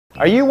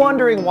Are you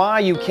wondering why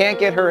you can't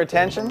get her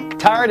attention?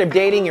 Tired of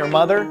dating your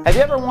mother? Have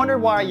you ever wondered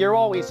why you're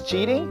always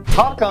cheating?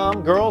 How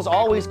come girls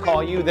always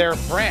call you their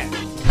friend?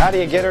 How do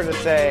you get her to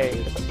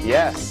say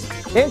yes?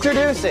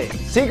 Introducing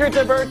Secrets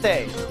of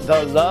Birthdays,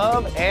 the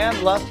Love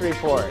and Lust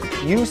Report.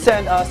 You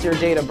send us your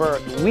date of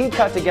birth. We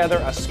cut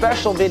together a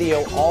special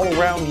video all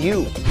around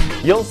you.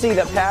 You'll see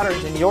the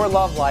patterns in your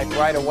love life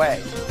right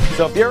away.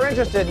 So if you're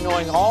interested in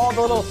knowing all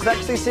the little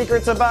sexy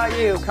secrets about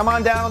you, come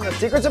on down to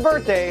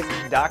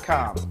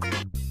secretsofbirthdays.com.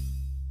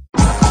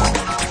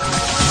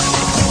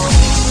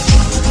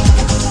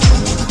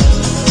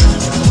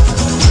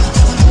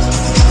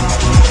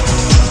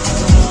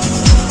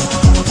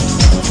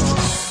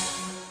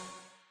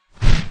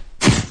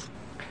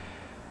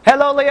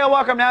 Hello Leo,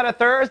 welcome now to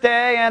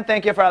Thursday, and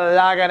thank you for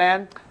logging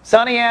in.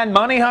 Sunny and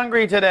money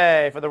hungry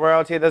today for the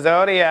royalty of the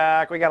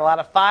zodiac. We got a lot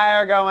of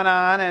fire going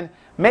on, and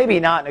maybe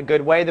not in a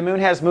good way. The moon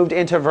has moved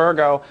into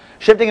Virgo,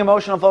 shifting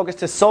emotional focus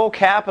to soul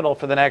capital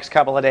for the next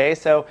couple of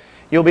days. So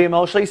you'll be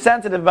emotionally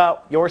sensitive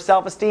about your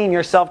self-esteem,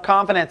 your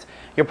self-confidence,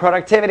 your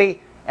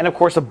productivity, and of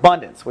course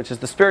abundance, which is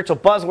the spiritual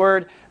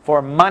buzzword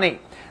for money.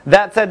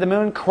 That said, the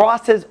moon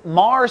crosses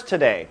Mars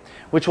today,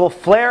 which will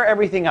flare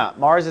everything up.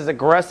 Mars is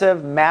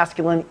aggressive,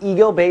 masculine,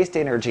 ego-based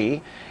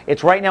energy.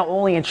 It's right now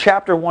only in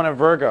chapter 1 of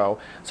Virgo,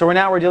 so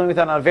we're dealing with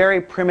it on a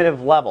very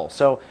primitive level.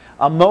 So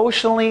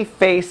emotionally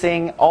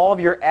facing all of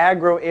your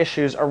aggro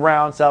issues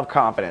around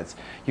self-confidence.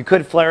 You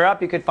could flare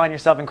up, you could find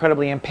yourself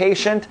incredibly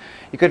impatient,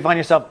 you could find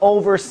yourself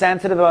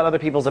oversensitive about other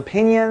people's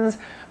opinions.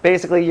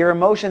 Basically, your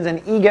emotions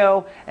and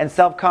ego and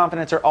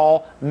self-confidence are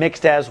all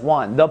mixed as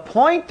one. The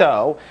point,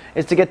 though,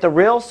 is to get the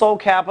real soul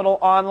capital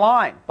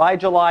online by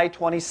July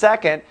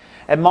 22nd,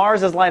 and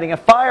Mars is lighting a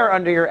fire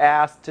under your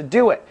ass to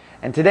do it.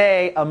 And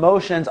today,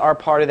 emotions are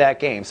part of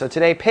that game. So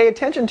today, pay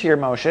attention to your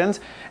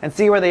emotions and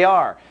see where they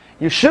are.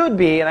 You should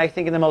be, and I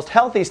think in the most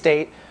healthy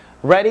state,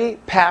 ready,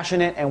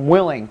 passionate, and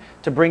willing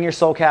to bring your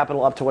soul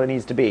capital up to what it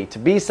needs to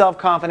be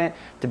self-confident,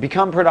 to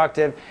become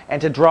productive, and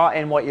to draw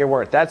in what you're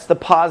worth. That's the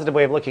positive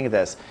way of looking at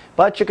this.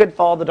 But you could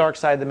fall the dark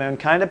side of the moon,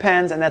 kind of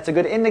depends, and that's a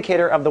good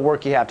indicator of the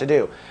work you have to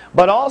do.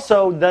 But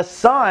also, the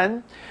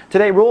sun,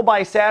 today ruled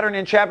by Saturn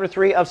in chapter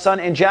 3 of Sun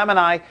in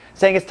Gemini,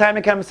 saying it's time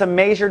to come to some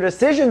major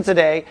decisions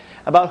today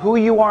about who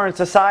you are in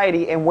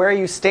society and where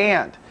you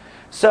stand.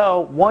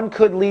 So, one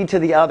could lead to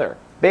the other.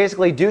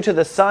 Basically, due to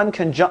the sun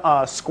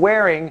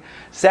squaring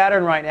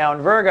Saturn right now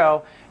in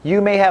Virgo,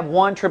 you may have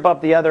one trip up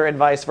the other and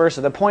vice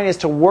versa. The point is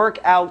to work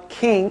out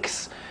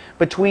kinks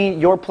between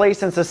your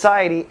place in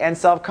society and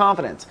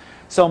self-confidence.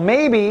 So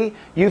maybe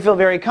you feel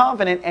very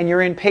confident and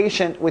you're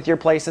impatient with your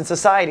place in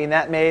society, and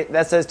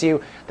that says to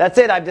you, that's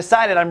it, I've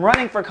decided I'm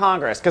running for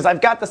Congress because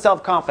I've got the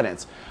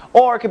self-confidence.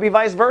 Or it could be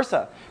vice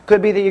versa.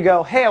 Could be that you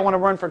go, hey, I want to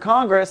run for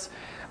Congress,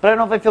 but I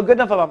don't know if I feel good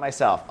enough about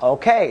myself.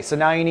 Okay, so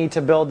now you need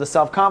to build the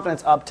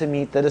self-confidence up to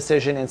meet the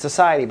decision in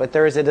society. But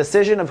there is a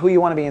decision of who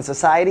you want to be in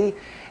society,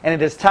 and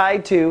it is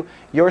tied to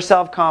your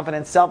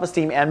self-confidence,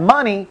 self-esteem, and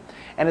money,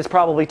 and it's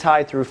probably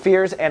tied through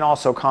fears and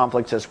also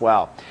conflicts as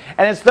well.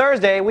 And it's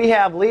Thursday. We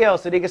have Leo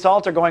Sadika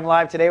Salter going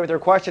live today with her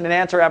question and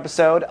answer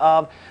episode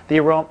of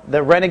the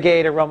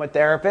Renegade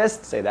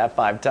Aromatherapist. Say that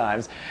 5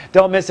 times.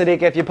 Don't miss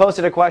Sadika. If you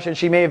posted a question,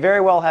 she may very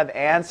well have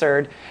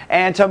answered.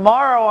 And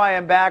tomorrow I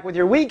am back with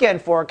your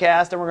weekend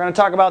forecast, and we're going to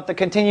talk about the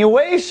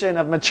continuation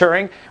of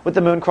maturing with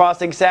the moon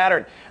crossing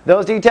Saturn.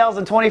 Those details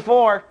in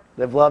 24.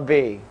 Live, love,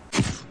 be.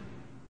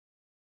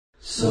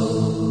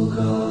 So